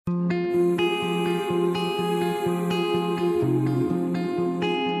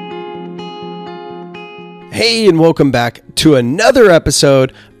Hey, and welcome back to another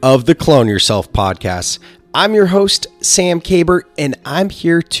episode of the Clone Yourself podcast. I'm your host, Sam Caber, and I'm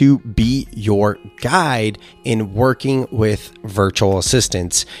here to be your guide in working with virtual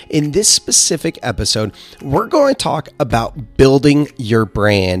assistants. In this specific episode, we're going to talk about building your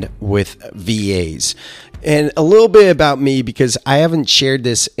brand with VAs. And a little bit about me, because I haven't shared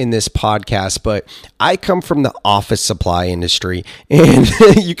this in this podcast, but I come from the office supply industry, and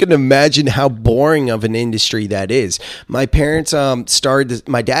you can imagine how boring of an industry that is. My parents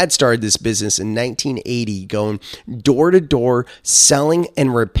my dad started this business in 1980, going door to door, selling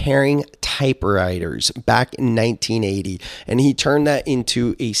and repairing typewriters back in 1980. And he turned that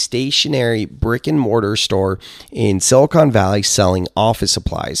into a stationary brick and mortar store in Silicon Valley selling office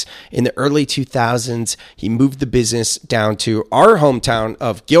supplies. In the early 2000s, he moved the business down to our hometown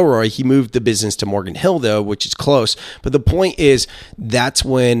of Gilroy. He moved the business to Morgan Hill, though, which is close. But the point is, that's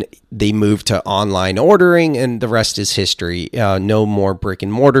when they moved to online ordering, and the rest is history. No more brick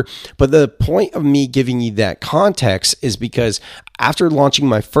and mortar. But the point of me giving you that context is because after launching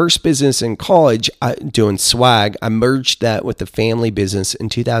my first business in college, doing swag, I merged that with the family business in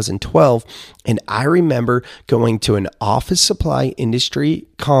 2012. And I remember going to an office supply industry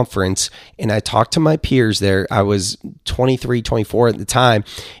conference, and I talked to my peers there. I was 23, 24 at the time,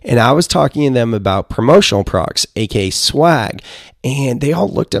 and I was talking to them about promotional products, aka swag. And they all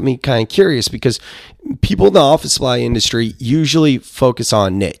looked at me kind of curious, because people in the office supply industry usually focus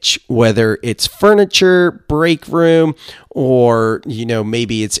on niche, whether it's furniture, break room, or,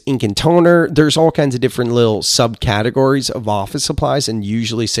 maybe it's ink and toner. There's all kinds of different little subcategories of office supplies, and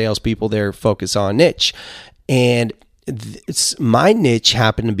usually salespeople there focus on niche. And my niche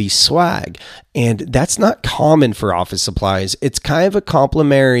happened to be swag, and that's not common for office supplies. It's kind of a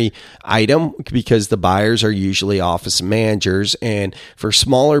complementary item because the buyers are usually office managers, and for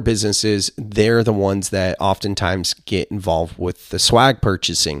smaller businesses, they're the ones that oftentimes get involved with the swag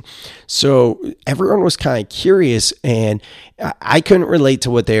purchasing. So everyone was kind of curious, and I couldn't relate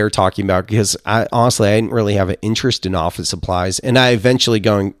to what they were talking about because I didn't really have an interest in office supplies. And I eventually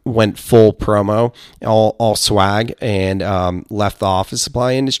went full promo, all swag, and left the office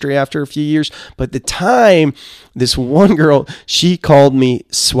supply industry after a few years. But at the time, this one girl, she called me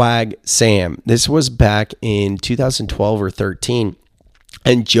Swag Sam. This was back in 2012 or 13.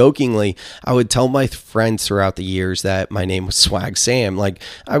 And jokingly, I would tell my friends throughout the years that my name was Swag Sam. Like,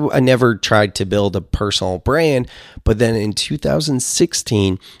 I never tried to build a personal brand. But then in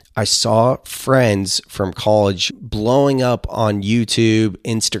 2016, I saw friends from college blowing up on YouTube,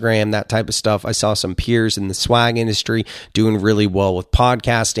 Instagram, that type of stuff. I saw some peers in the swag industry doing really well with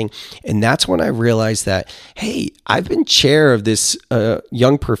podcasting. And that's when I realized that, hey, I've been chair of this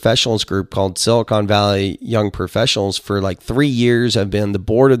young professionals group called Silicon Valley Young Professionals for like 3 years. I've been on the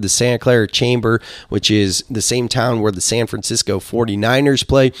board of the Santa Clara Chamber, which is the same town where the San Francisco 49ers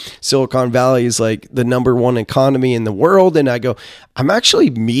play. Silicon Valley is like the number one economy in the world. And I go, I'm actually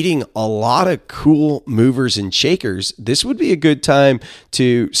meeting a lot of cool movers and shakers. This would be a good time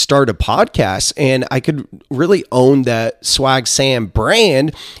to start a podcast, and I could really own that Swag Sam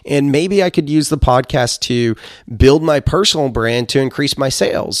brand, and maybe I could use the podcast to build my personal brand to increase my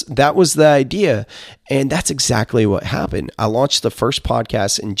sales. That was the idea, and that's exactly what happened. I launched the first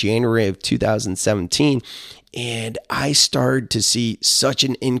podcast in January of 2017, and I started to see such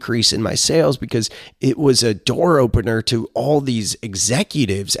an increase in my sales because it was a door opener to all these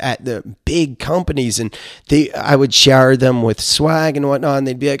executives at the big companies. And I would shower them with swag and whatnot. And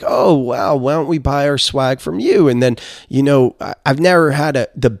they'd be like, oh, wow, why don't we buy our swag from you? And then, I've never had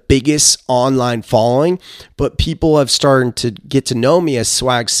the biggest online following, but people have started to get to know me as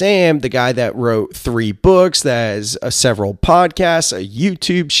Swag Sam, the guy that wrote 3 books, that has several podcasts, a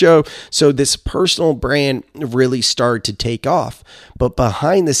YouTube show. So this personal brand really started to take off. But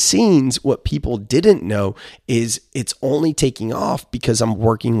behind the scenes, what people didn't know is it's only taking off because I'm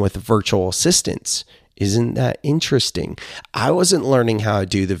working with virtual assistants. Isn't that interesting? I wasn't learning how to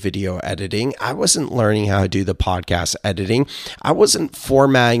do the video editing. I wasn't learning how to do the podcast editing. I wasn't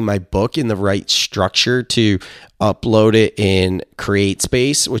formatting my book in the right structure to upload it in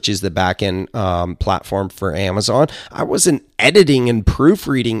CreateSpace, which is the backend platform for Amazon. I wasn't editing and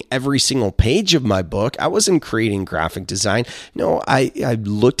proofreading every single page of my book. I wasn't creating graphic design. No, I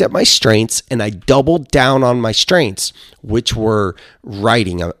looked at my strengths and I doubled down on my strengths, which were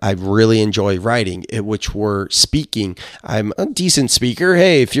writing. I really enjoy writing, which were speaking. I'm a decent speaker.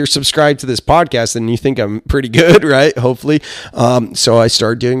 Hey, if you're subscribed to this podcast, then you think I'm pretty good, right? Hopefully. So I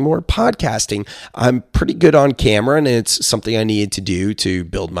started doing more podcasting. I'm pretty good on camera. camera, and it's something I needed to do to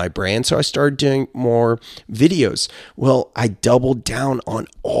build my brand. So I started doing more videos. Well, I doubled down on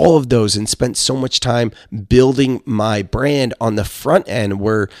all of those and spent so much time building my brand on the front end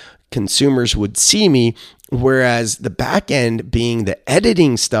where consumers would see me. Whereas the back end being the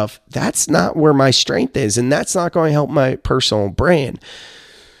editing stuff, that's not where my strength is. And that's not going to help my personal brand.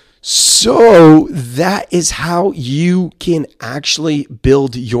 So that is how you can actually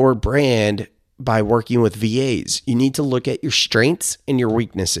build your brand by working with VAs. You need to look at your strengths and your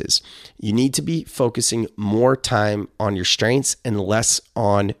weaknesses. You need to be focusing more time on your strengths and less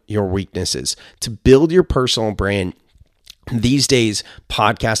on your weaknesses to build your personal brand. These days,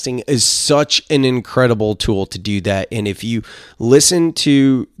 podcasting is such an incredible tool to do that. And if you listen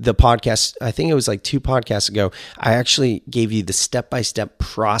to the podcast, I think it was like 2 podcasts ago, I actually gave you the step-by-step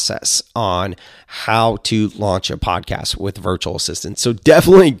process on how to launch a podcast with virtual assistants. So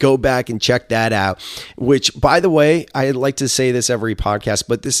definitely go back and check that out, which, by the way, I like to say this every podcast,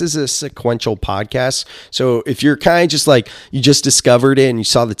 but this is a sequential podcast. So if you're kind of just like, you just discovered it and you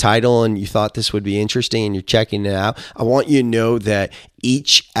saw the title and you thought this would be interesting and you're checking it out, I want you to know that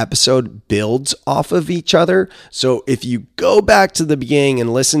each episode builds off of each other. So if you go back to the beginning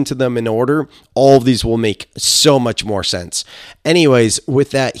and listen to them in order, all of these will make so much more sense. Anyways,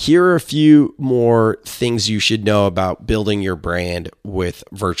 with that, here are a few more things you should know about building your brand with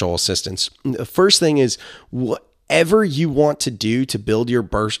virtual assistants. The first thing is, whatever you want to do to build your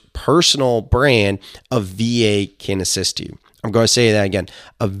personal brand, a VA can assist you. I'm going to say that again.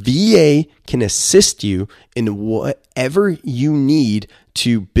 A VA can assist you in whatever you need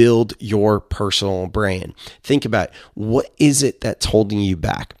to build your personal brand. Think about it. What is it that's holding you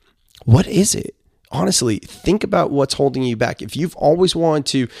back? What is it? Honestly, think about what's holding you back. If you've always wanted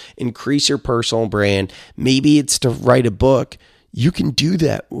to increase your personal brand, maybe it's to write a book. You can do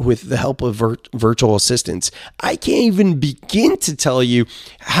that with the help of virtual assistants. I can't even begin to tell you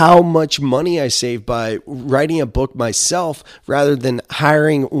how much money I save by writing a book myself rather than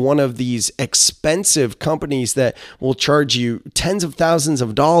hiring one of these expensive companies that will charge you tens of thousands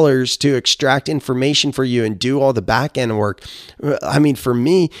of dollars to extract information for you and do all the back end work. I mean, for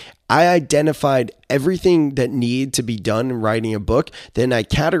me, I identified everything that needed to be done in writing a book. Then I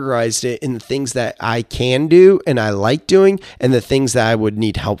categorized it in the things that I can do and I like doing and the things that I would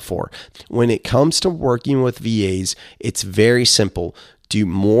need help for. When it comes to working with VAs, it's very simple. Do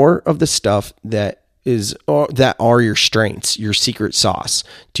more of the stuff that are your strengths, your secret sauce.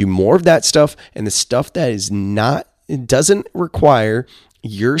 Do more of that stuff, and the stuff that it doesn't require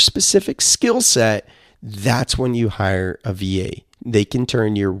your specific skill set, that's when you hire a VA. They can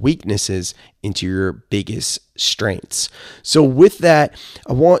turn your weaknesses into your biggest strengths. So with that,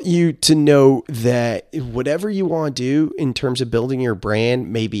 I want you to know that whatever you want to do in terms of building your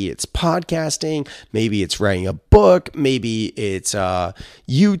brand, maybe it's podcasting, maybe it's writing a book, maybe it's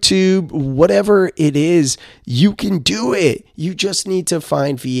YouTube, whatever it is, you can do it. You just need to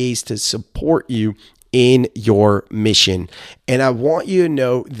find VAs to support you in your mission. And I want you to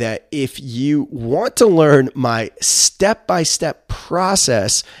know that if you want to learn my step-by-step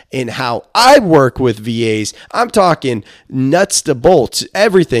process in how I work with VAs, I'm talking nuts to bolts,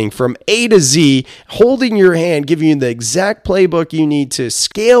 everything from A to Z, holding your hand, giving you the exact playbook you need to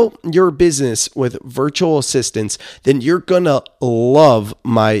scale your business with virtual assistants, then you're going to love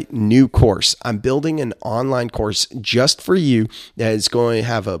my new course. I'm building an online course just for you that is going to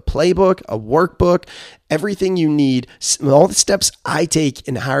have a playbook, a workbook, everything you need, all the steps I take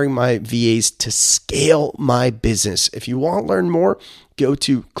in hiring my VAs to scale my business. If you want to learn more, go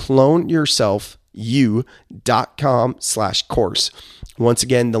to cloneyourselfu.com/course. Once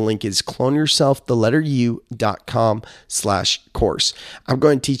again, the link is cloneyourself.com/course. I'm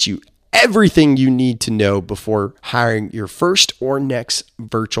going to teach you everything you need to know before hiring your first or next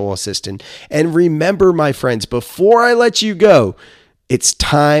virtual assistant. And remember, my friends, before I let you go, it's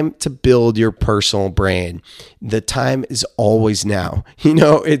time to build your personal brand. The time is always now. You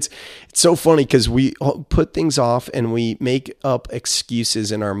know, it's so funny because we put things off and we make up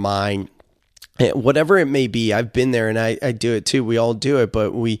excuses in our mind. Whatever it may be, I've been there and I do it too. We all do it,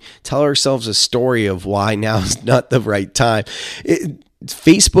 but we tell ourselves a story of why now is not the right time.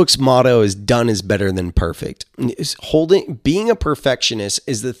 Facebook's motto is done is better than perfect. Being a perfectionist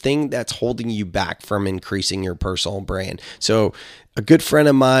is the thing that's holding you back from increasing your personal brand. So A good friend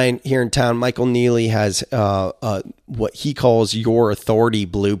of mine here in town, Michael Neely, has what he calls your authority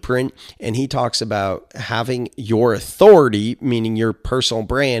blueprint. And he talks about having your authority, meaning your personal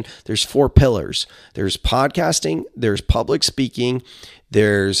brand. There's 4 pillars. There's podcasting, there's public speaking,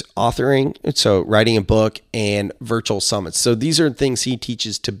 there's authoring, so writing a book, and virtual summits. So these are things he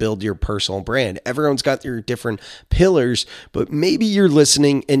teaches to build your personal brand. Everyone's got their different pillars, but maybe you're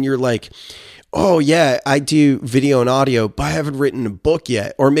listening and you're like, oh yeah, I do video and audio, but I haven't written a book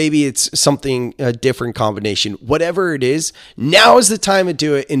yet. Or maybe it's something, a different combination. Whatever it is, now is the time to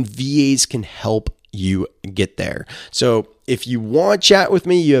do it, and VAs can help you get there. So if you want to chat with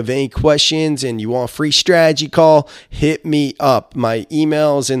me, you have any questions, and you want a free strategy call, hit me up. My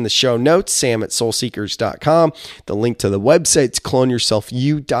email is in the show notes, sam@soulseekers.com. The link to the website is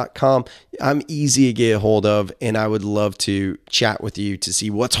cloneyourselfu.com. I'm easy to get a hold of, and I would love to chat with you to see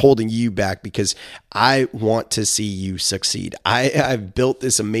what's holding you back, because I want to see you succeed. I've built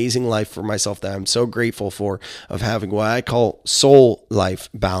this amazing life for myself that I'm so grateful for, of having what I call soul life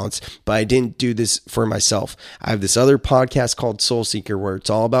balance, but I didn't do this for myself. I have this other podcast called Soul Seeker, where it's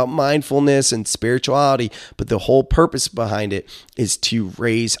all about mindfulness and spirituality, but the whole purpose behind it is to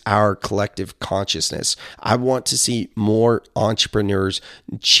raise our collective consciousness. I want to see more entrepreneurs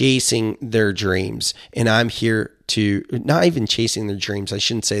chasing their dreams, and I'm here to not even chasing their dreams. I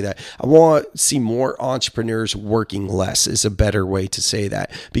shouldn't say that. I want to see more entrepreneurs working less is a better way to say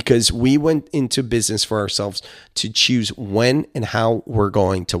that, because we went into business for ourselves to choose when and how we're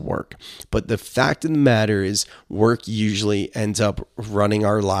going to work. But the fact of the matter is, work usually ends up running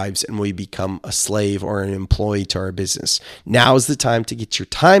our lives, and we become a slave or an employee to our business. Now is the time to get your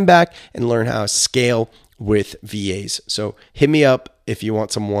time back and learn how to scale with VAs. So hit me up if you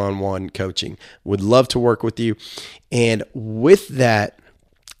want some one-on-one coaching. Would love to work with you. And with that,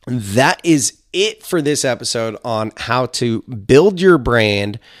 that is it for this episode on how to build your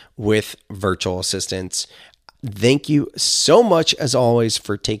brand with virtual assistants. Thank you so much, as always,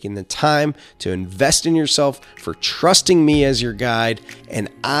 for taking the time to invest in yourself, for trusting me as your guide, and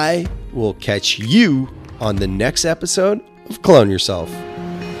I will catch you on the next episode of Clone Yourself.